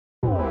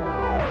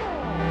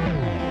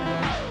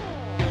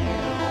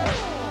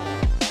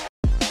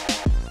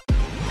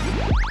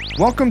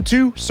Welcome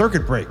to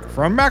Circuit Break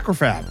from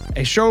MacroFab,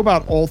 a show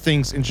about all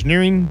things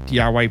engineering,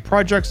 DIY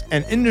projects,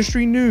 and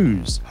industry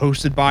news.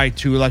 Hosted by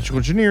two electrical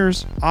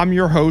engineers, I'm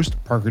your host,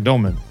 Parker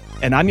Dillman.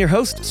 And I'm your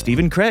host,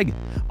 Stephen Craig.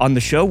 On the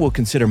show, we'll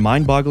consider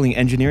mind-boggling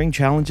engineering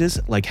challenges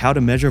like how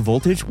to measure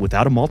voltage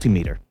without a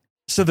multimeter.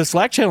 So the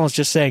Slack channel is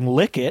just saying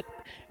lick it,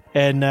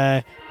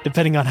 and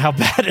depending on how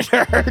bad it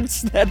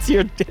hurts, that's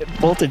your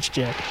voltage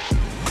check.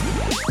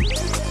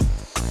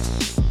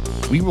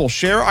 We will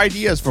share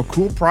ideas for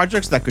cool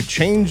projects that could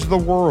change the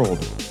world.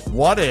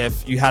 What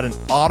if you had an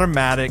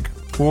automatic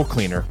pool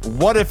cleaner?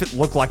 What if it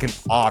looked like an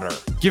otter,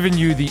 giving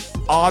you the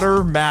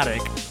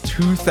Ottermatic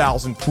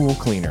 2000 pool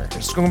cleaner?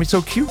 It's going to be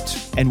so cute.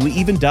 And we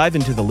even dive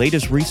into the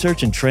latest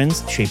research and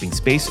trends shaping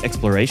space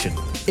exploration.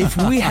 If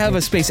we have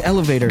a space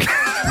elevator,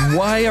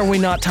 why are we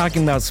not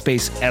talking about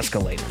space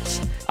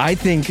escalators? I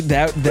think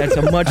that's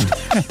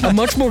a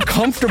much more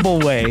comfortable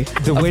way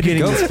of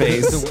getting to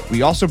space.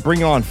 We also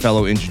bring on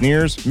fellow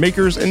engineers,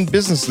 makers, and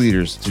business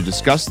leaders to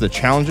discuss the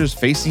challenges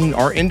facing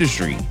our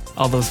industry.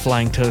 All those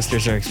flying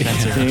toasters are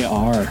expensive. They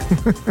are.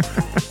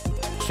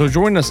 So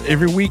join us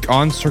every week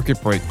on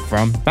Circuit Break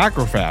from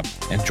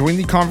MacroFab and join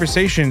the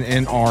conversation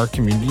in our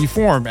community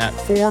forum at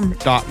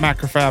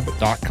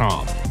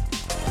forum.macrofab.com.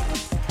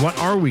 What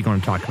are we going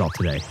to talk about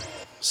today?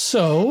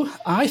 So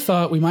I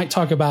thought we might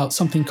talk about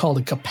something called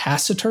a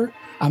capacitor.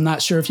 I'm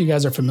not sure if you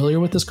guys are familiar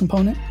with this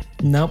component.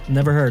 Nope,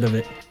 never heard of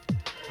it.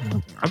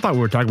 I thought we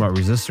were talking about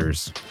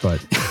resistors,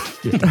 but...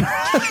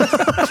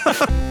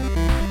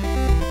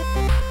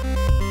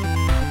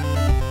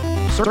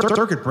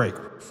 Circuit Break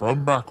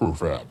from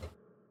MacroFab.